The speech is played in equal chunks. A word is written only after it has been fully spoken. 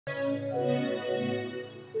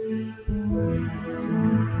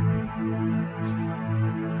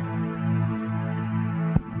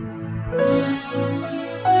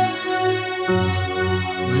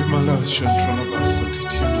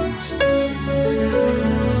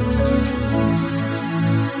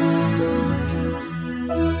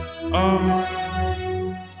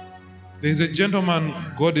There's a gentleman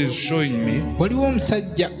God is showing me. Waliwo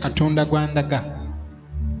omusajja Katonda gwandaga.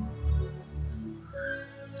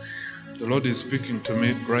 The Lord is speaking to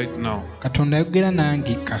me right now. Katonda ayogera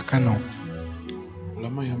nange kaakano.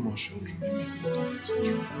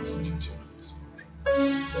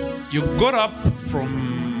 You got up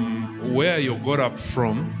from where you got up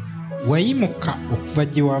from. Wayimuka okuva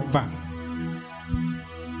gye wava.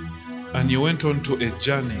 And you went on to a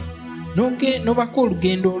journey. N'obako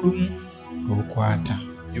olugendo olumu olukwata.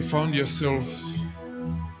 You found yourself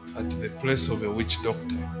at the place of a witch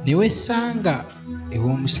doctor. Ne weesanga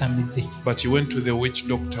ew'omusamize. But you went to the witch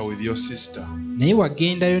doctor with your sister. Naye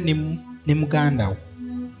wagendayo ne muganda wo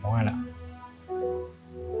muwala.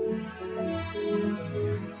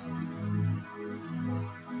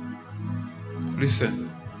 Listen.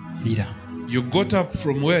 Lira. You got up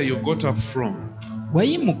from where you got up from.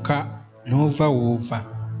 Wayimuka n'ova woova.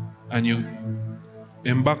 And you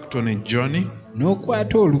embarked on a journey.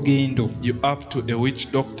 N'okwata olugendo. You up to a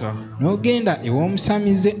witch doctor. N'ogenda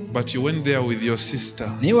ew'omusamize. But you went there with your sister.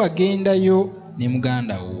 Naye wagendayo ne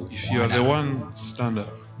muganda wo. If you are the one, stand up.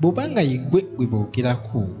 Bw'obanga gwe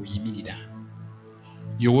boogerako yimirira.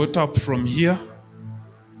 You went up from here.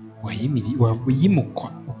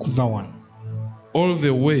 Wayimuka okuva wano. All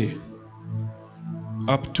the way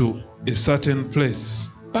up to a certain place.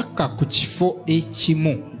 Paka ku kifo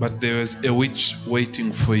ekimu. But there was a witch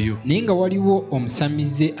waiting for you. Naye nga waliwo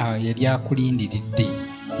omusamize yali akulindiridde.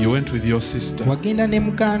 You went with your sister. Wagenda ne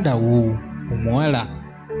muganda wo omuwala.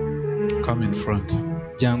 Come in front.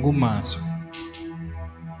 Jangu maaso.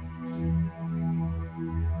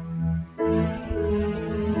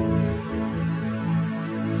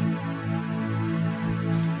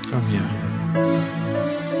 Come here.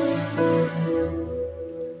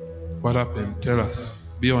 What happened? Tell us.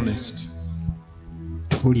 Be honest.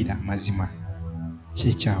 Tuwulira amazima.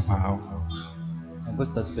 Kyekyabaawo. I got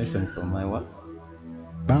suspension from my work.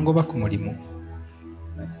 Bangoba ku mulimu.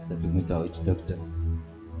 My sister took me to a witch doctor.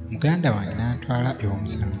 Muganda wange n'antwala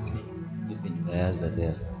ew'omusamize. Even Gayaza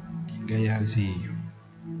there. Gayaza eyo.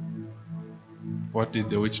 What did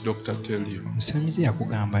the witch doctor tell you? Omusamize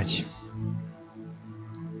yakugamba ki?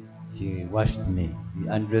 She washed me. He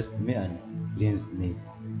undressed me and cleansed me.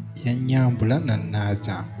 Yanyambula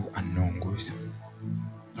n'annaaza annongoosa.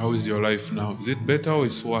 How is your life now? Is it better or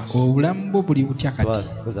is worse? Obulamu bwo buli butya kati? Worse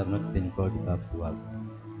because I've not been called back to work.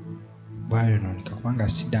 Bwayonooneka kubanga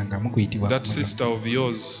siddangamu kuyitibwa. That sister of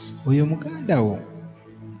yours. Oyo muganda wo.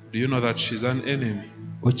 Do you know that she's an enemy?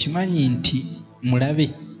 Okimanyi nti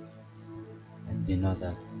mulabe? I didn't know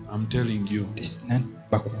that. I'm telling you.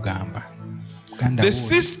 Bakugamba. The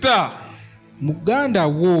sister. Muganda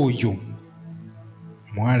wo oyo.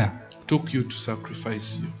 Mwala. Took you to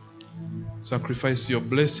sacrifice you. Sacrifice your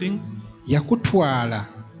blessing. Yakutwala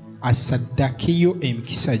asaddakeyo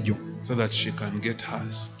emikisa gyo. So that she can get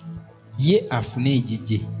hers. Ye afune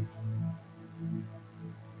ejije.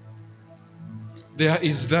 There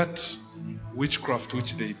is that witchcraft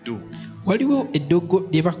which they do. Waliwo eddogo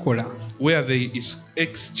lye bakola. Where they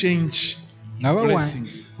exchange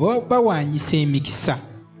blessings. Bawaanyisa emikisa.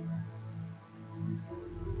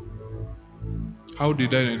 How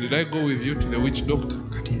did I go with you to the witch doctor?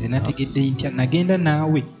 Kati nze nategedde ntya nagenda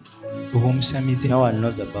naawe ew'omusamize. No one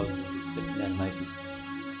knows about it except me and my sister.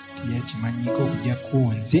 Tiyakimanyiko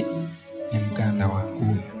okujjako nze ne muganda wange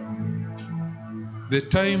oyo. The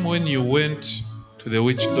time when you went to the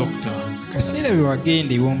witch doctor. Kaseera bwe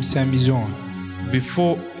wagenda ew'omusamize ono.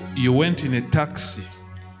 Before you went in a taxi.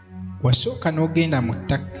 Wasooka n'ogenda mu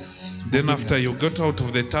taxi. Then after you got out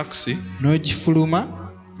of the taxi. N'ogifuluma.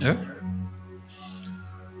 Yeah.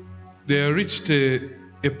 They reached a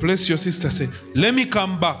place your sister said, let me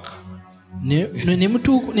come back. Ne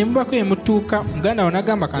mubako emutuuka muganda wo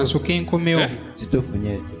n'agamba kansoke enkomewo.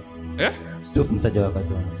 Kituufunye ekyo. Kituufu musajja wa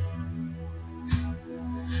Katonda.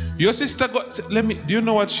 Your sister got, do you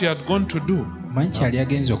know what she had gone to do? Manyi kyali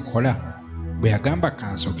agenza okukola bwe yagamba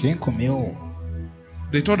kansoke enkomewo.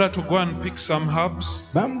 They told her to go and pick some herbs.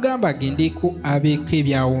 Bamugamba agendeeko abeeko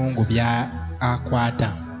ebyawongo bya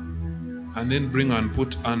akwata. And then bring and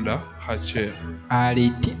put under her chair.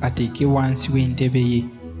 Aleete ateeke wansi w'entebe ye.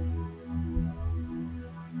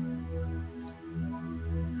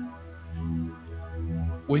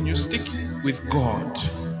 When you stick with God,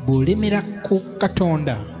 bw'olemera ku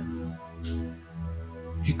Katonda,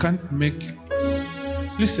 He can't make.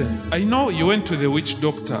 Listen, I know you went to the witch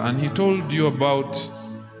doctor and he told you about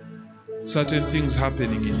certain things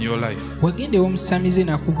happening in your life. wagendewo omusamize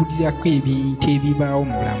nakubulirako ebintu ebibaawo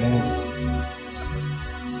mu bulamu bwo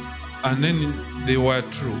And then they were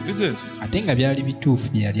true, isn't it? ate nga byali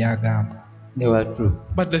bituufu bye yali agamba. They were true.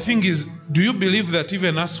 But the thing is, do you believe that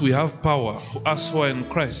even us we have power, us who are in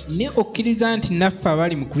Christ? Ne okkiriza nti naffe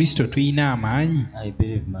abali mu Kristo tulina amaanyi? I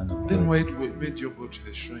believe, man of Then God. why made you go to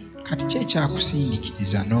the shrine? Kati ki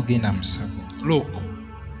ekyakusindiikiriza n'ogenda mu ssabo? Look,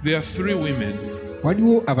 there are 3 women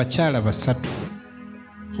Waliwo abakyala basatu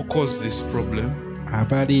who caused this problem.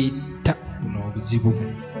 abaleeta buno obuzibu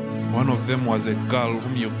buno. One of them was a girl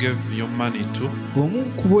whom you gave your money to. Omu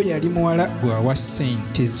ku bo yali muwala gwawa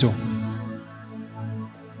ssente zo.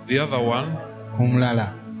 The other one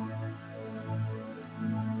Omulala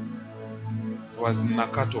was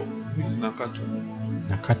Nakato. Who is Nakato?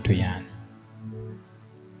 Nakato yani.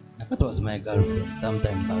 That was my girlfriend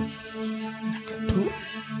sometime back. Nakato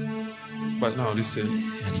But now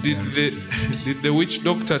listen, did the witch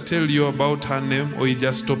doctor tell you about her name, or he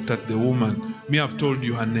just stopped at the woman? Me, I've told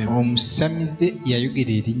you her name. omusamize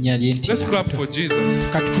yayogera erinnya lye nti Let's clap for Jesus.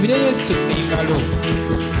 katukubire Yesu engalo.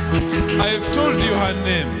 I have told you her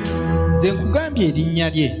name. Nze nkugambye erinnya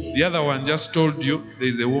lye. The other one just told you there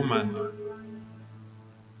is a woman.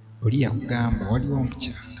 Oli yakugamba waliwo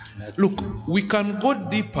omukyala. Look, we can go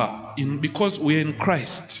deeper because we are in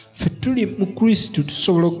Christ. Ffe tuli mu Kristo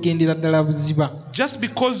tusobola okugendera ddala buziba. Just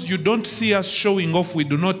because you don't see us showing off, we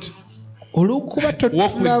do not Olw'okuba walk with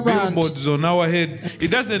totulaba nti billboards on our head.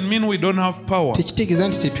 It doesn't mean we don't have power. tekitegeeza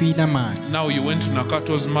nti tetulina maanyi. Now you went to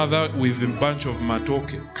Nakato's mother with a bunch of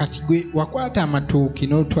matoke. Kati gwe wakwata amatooke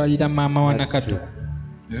n'otwalira maama wa That's Nakato. true.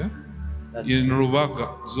 Yeah? That's In Rubaga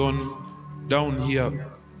zone, down here,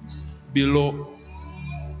 below,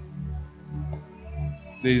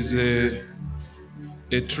 there is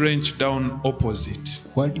a trench down opposite.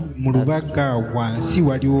 Wali mu Lubaga wansi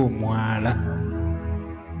waliwo omwala.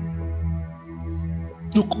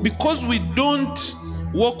 Look, because we don't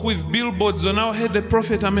walk with billboards on our head,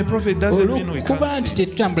 I'm a prophet, doesn't mean we Olw'okuba can't nti see.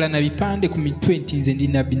 tetutambula na bipande ku mitwe nti nze ndi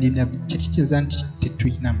nabbi tekitegeeza nti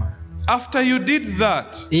tetulina maanyi. After you did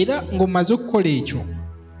that, Era ng'omaze okukola ekyo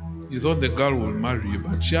you thought the girl will marry you,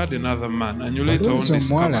 but she had another man, and you later on olowooza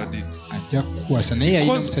omuwala discovered it. ajja kukuwasa naye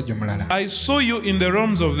yalina Because omusajja omulala. I saw you in the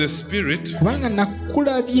realms of the spirit. Kubanga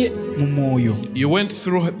nakulabye mu mwoyo You went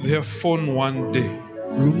through her phone one day,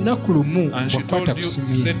 lunaku lumu and she wakwata told ku you simu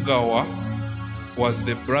ye. Segawa was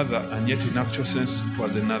the brother, and yet in actual sense it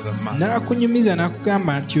was another man. N'akunyumiza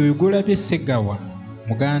n'akugamba nti oyo gw'olabye Ssegawa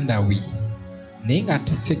muganda we naye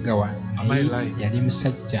ng'ate Ssegawa Am I naye lying? yali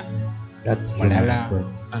musajja That's true, man mulala. of God.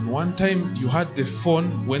 And one time you had the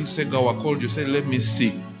phone when Segawa called you, said, "Let me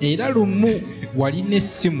see." Era lumu walina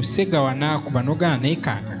essimu Ssegawa n'akuba n'ogamba naye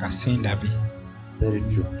kankakase ndabe. Very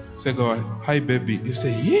true. Segawa, "Hi baby." You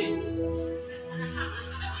say, "Yeah."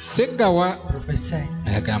 Ssegawa Prophesy.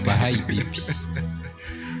 agamba hi baby.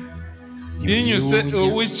 Then you say,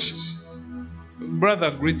 Nimuyonja. which brother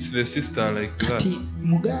greets the sister like that? Kati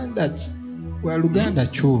muganda wa Luganda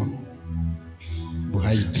ky'ono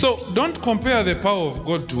buhayidi. So don't compare the power of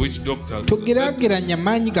God to witch doctors. Togeraageranya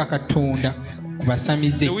maanyi ga Katonda ku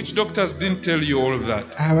basamize. The witch doctors didn't tell you all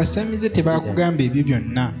that. Abasamize tebaakugamba ebyo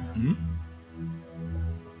byonna.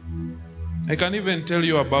 I can even tell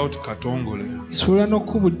you about Katongole Sobola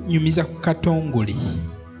n'okubunyumiza ku Katongole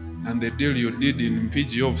and the deal you did in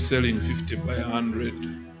PG of selling 50 by 100.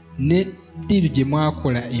 ne ddiiru gye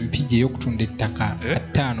mwakola empigi ey'okutunda ettaka Eh?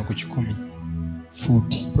 5 ku 100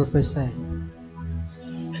 fuuti. Prophesy.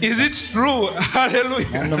 Is it true?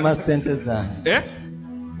 Hallelujah. Nanoma sente zange. Eh?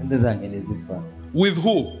 Sente zange nezifa. With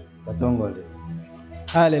who? Katongole.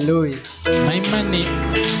 Hallelujah. My money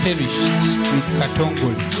perished with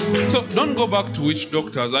Katongole. So don't go back to witch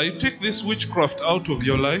doctors. I take this witchcraft out of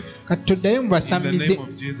your life Kati toddayo mu in the basamize name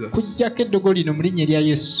of Jesus. kuggyako eddogo lino mu linnya lya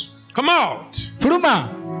Yesu. Come out. Fuluma!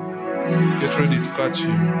 Get ready to catch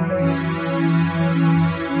him.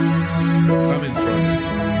 Come in front.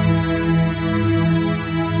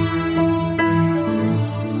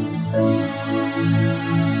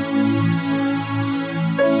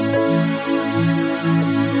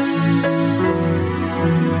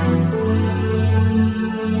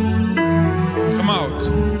 Come out.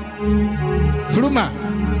 Fuluma!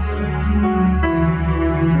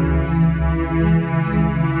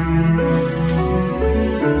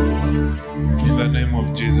 In the name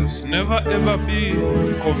of Jesus. Never ever be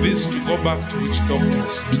convinced to go back to witch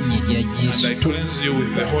doctors. Linnya lya And I Yesu. cleanse you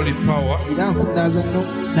with the holy power Era nkunaaza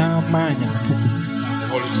n'amaanyi amatukuvu and the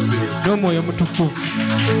Holy Spirit. n'omwoyo mutukuvu.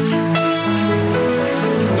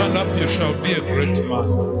 Stand up, you shall be a great man.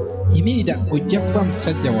 Yimirira ojja kuba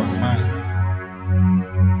musajja w'amaanyi.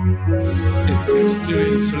 It's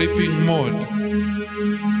still in sleeping mode.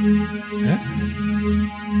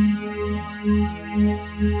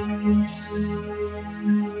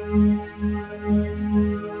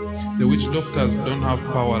 The witch doctors don't have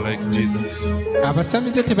power like Jesus.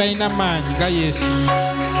 abasamize tebalina maanyi nga Yesu.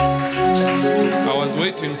 I was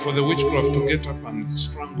waiting for the witchcraft to get up and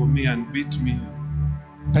strangle me and beat me.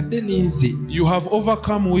 Padde ninze You have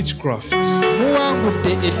overcome witchcraft.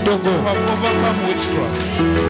 muwangudde eddogo. You have overcome witchcraft.